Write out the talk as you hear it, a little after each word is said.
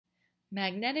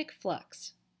Magnetic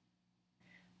flux.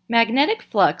 Magnetic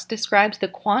flux describes the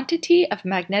quantity of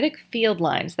magnetic field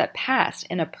lines that pass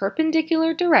in a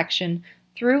perpendicular direction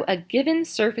through a given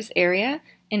surface area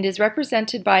and is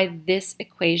represented by this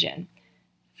equation.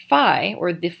 Phi,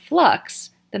 or the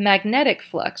flux, the magnetic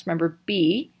flux, remember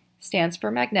B stands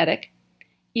for magnetic,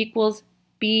 equals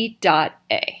B dot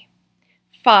A.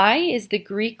 Phi is the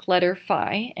Greek letter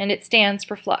phi, and it stands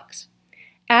for flux.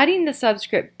 Adding the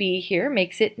subscript B here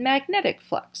makes it magnetic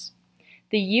flux.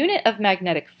 The unit of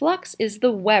magnetic flux is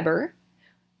the Weber,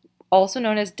 also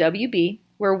known as WB,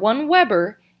 where 1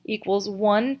 Weber equals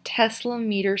 1 Tesla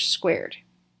meter squared.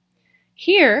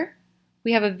 Here,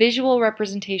 we have a visual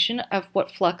representation of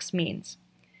what flux means.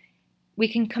 We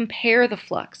can compare the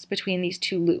flux between these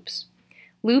two loops.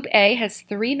 Loop A has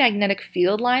 3 magnetic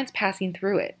field lines passing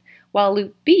through it, while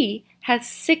loop B has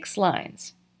 6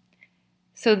 lines.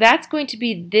 So that's going to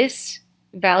be this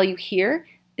value here.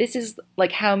 This is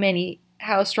like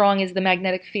how strong is the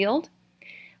magnetic field.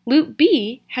 Loop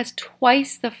B has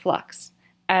twice the flux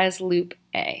as loop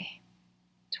A.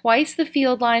 Twice the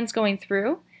field lines going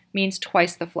through means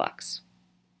twice the flux.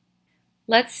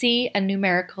 Let's see a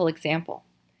numerical example.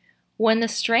 When the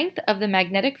strength of the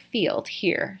magnetic field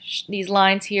here, these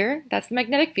lines here, that's the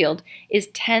magnetic field, is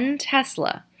 10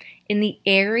 Tesla, and the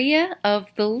area of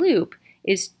the loop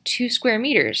is 2 square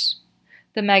meters.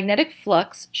 The magnetic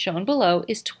flux shown below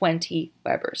is 20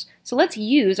 Webers. So let's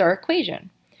use our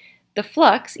equation. The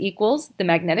flux equals the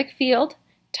magnetic field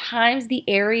times the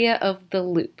area of the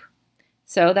loop.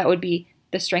 So that would be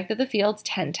the strength of the field is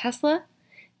 10 Tesla.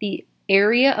 The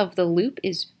area of the loop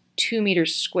is 2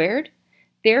 meters squared.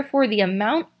 Therefore, the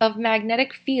amount of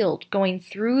magnetic field going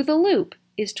through the loop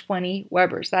is 20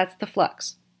 Webers. That's the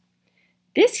flux.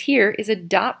 This here is a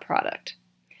dot product.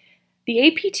 The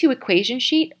AP2 equation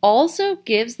sheet also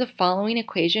gives the following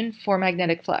equation for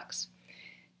magnetic flux.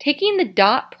 Taking the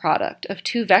dot product of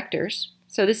 2 vectors,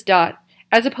 so this dot,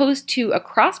 as opposed to a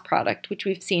cross product, which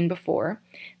we've seen before,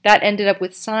 that ended up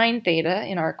with sine theta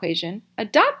in our equation, a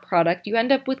dot product, you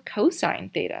end up with cosine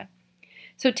theta.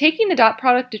 So taking the dot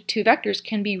product of 2 vectors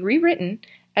can be rewritten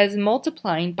as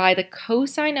multiplying by the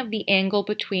cosine of the angle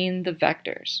between the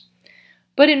vectors.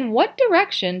 But in what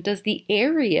direction does the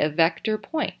area vector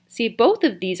point? See, both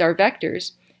of these are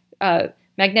vectors.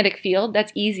 Magnetic field,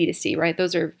 that's easy to see, right?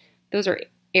 Those are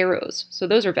arrows, so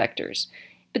those are vectors.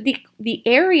 But the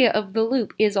area of the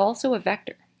loop is also a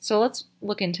vector. So let's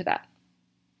look into that.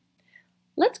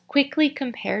 Let's quickly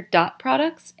compare dot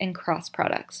products and cross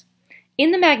products.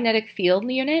 In the magnetic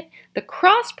field unit, the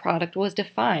cross product was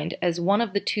defined as one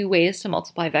of the 2 ways to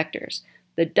multiply vectors.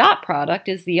 The dot product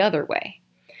is the other way.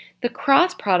 The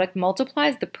cross product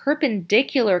multiplies the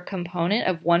perpendicular component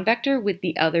of one vector with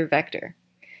the other vector.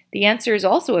 The answer is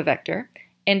also a vector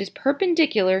and is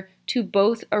perpendicular to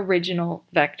both original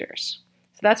vectors.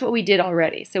 So that's what we did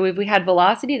already. So if we had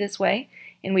velocity this way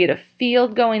and we had a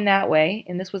field going that way,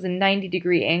 and this was a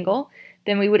 90-degree angle,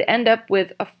 then we would end up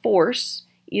with a force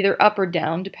either up or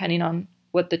down depending on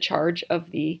what the charge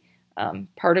of the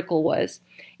particle was.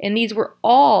 And these were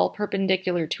all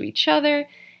perpendicular to each other,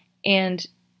 and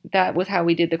that was how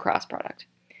we did the cross product.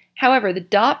 However, the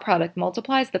dot product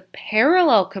multiplies the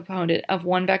parallel component of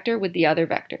one vector with the other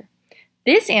vector.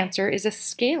 This answer is a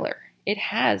scalar. It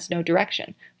has no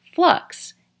direction.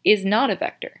 Flux is not a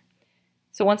vector.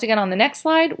 So once again, on the next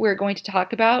slide, we're going to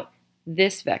talk about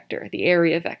this vector, the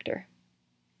area vector.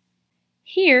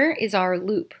 Here is our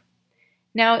loop.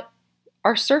 Now,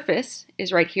 our surface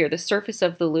is right here, the surface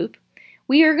of the loop.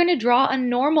 We are going to draw a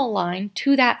normal line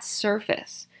to that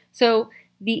surface. So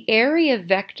the area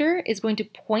vector is going to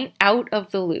point out of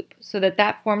the loop so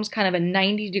that forms kind of a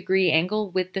 90-degree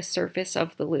angle with the surface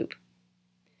of the loop.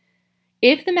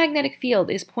 If the magnetic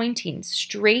field is pointing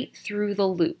straight through the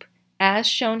loop, as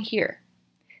shown here,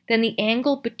 then the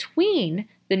angle between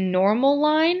the normal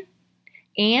line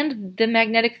and the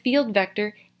magnetic field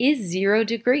vector is 0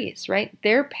 degrees, right?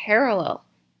 They're parallel.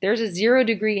 There's a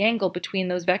 0-degree angle between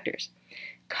those vectors.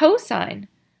 Cosine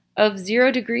of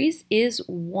 0 degrees is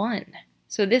 1.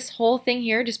 So this whole thing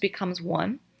here just becomes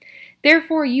 1.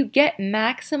 Therefore, you get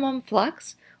maximum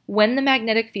flux when the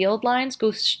magnetic field lines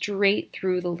go straight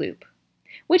through the loop,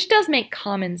 which does make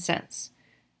common sense.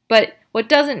 But what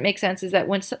doesn't make sense is that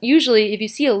usually if you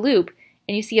see a loop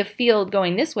and you see a field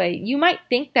going this way, you might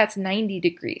think that's 90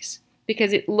 degrees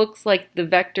because it looks like the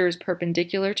vector is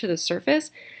perpendicular to the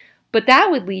surface, but that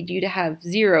would lead you to have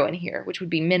 0 in here, which would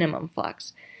be minimum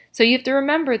flux. So you have to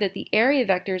remember that the area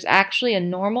vector is actually a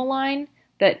normal line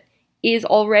that is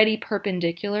already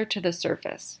perpendicular to the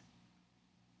surface.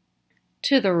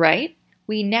 To the right,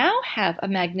 we now have a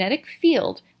magnetic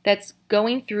field that's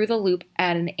going through the loop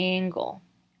at an angle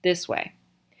this way.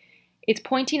 It's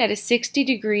pointing at a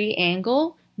 60-degree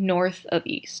angle north of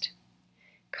east.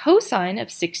 Cosine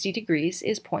of 60 degrees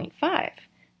is 0.5.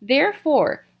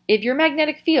 Therefore, if your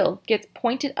magnetic field gets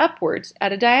pointed upwards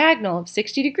at a diagonal of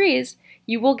 60 degrees,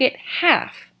 you will get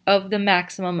half of the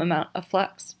maximum amount of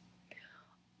flux.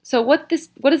 So what is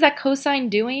that cosine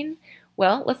doing?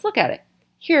 Well, let's look at it.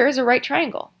 Here is a right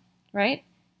triangle, right?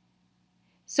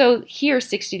 So here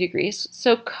 60 degrees.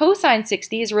 So cosine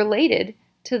 60 is related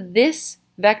to this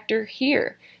vector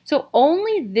here. So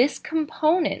only this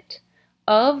component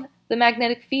of the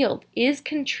magnetic field is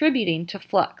contributing to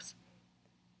flux.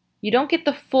 You don't get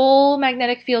the full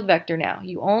magnetic field vector now.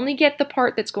 You only get the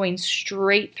part that's going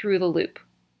straight through the loop.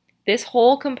 This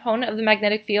whole component of the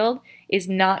magnetic field is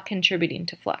not contributing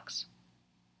to flux.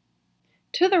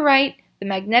 To the right, the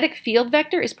magnetic field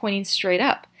vector is pointing straight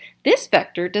up. This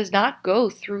vector does not go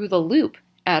through the loop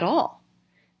at all.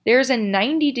 There's a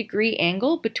 90-degree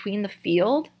angle between the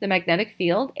field, the magnetic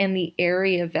field, and the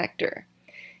area vector.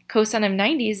 Cosine of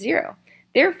 90 is 0.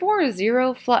 Therefore,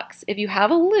 0 flux. If you have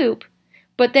a loop,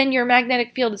 but then your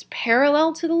magnetic field is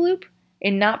parallel to the loop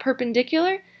and not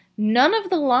perpendicular, none of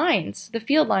the lines, the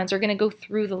field lines, are going to go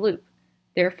through the loop.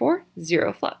 Therefore,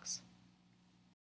 0 flux.